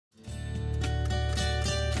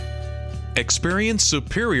Experience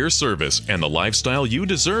superior service and the lifestyle you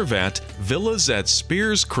deserve at Villas at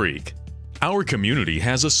Spears Creek. Our community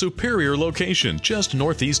has a superior location just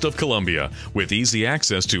northeast of Columbia with easy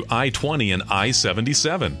access to I-20 and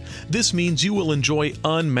I-77. This means you will enjoy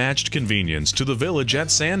unmatched convenience to the village at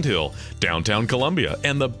Sandhill, downtown Columbia,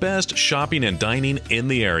 and the best shopping and dining in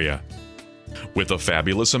the area. With a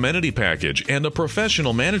fabulous amenity package and a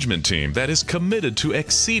professional management team that is committed to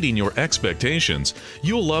exceeding your expectations,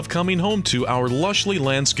 you'll love coming home to our lushly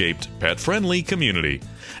landscaped, pet-friendly community.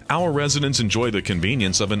 Our residents enjoy the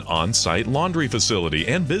convenience of an on-site laundry facility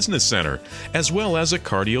and business center, as well as a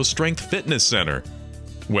cardio strength fitness center.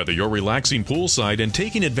 Whether you're relaxing poolside and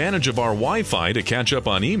taking advantage of our Wi-Fi to catch up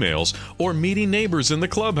on emails or meeting neighbors in the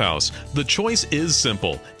clubhouse, the choice is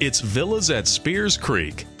simple. It's Villas at Spears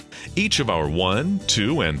Creek. Each of our 1,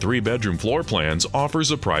 2, and 3 bedroom floor plans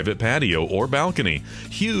offers a private patio or balcony,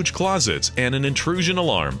 huge closets, and an intrusion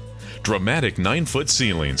alarm. Dramatic 9-foot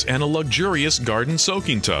ceilings and a luxurious garden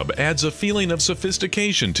soaking tub adds a feeling of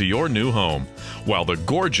sophistication to your new home, while the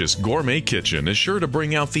gorgeous gourmet kitchen is sure to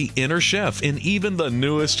bring out the inner chef in even the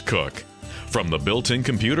newest cook. From the built-in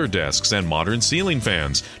computer desks and modern ceiling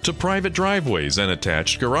fans to private driveways and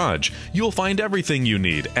attached garage, you'll find everything you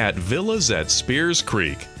need at Villas at Spears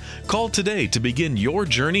Creek. Call today to begin your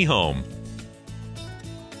journey home.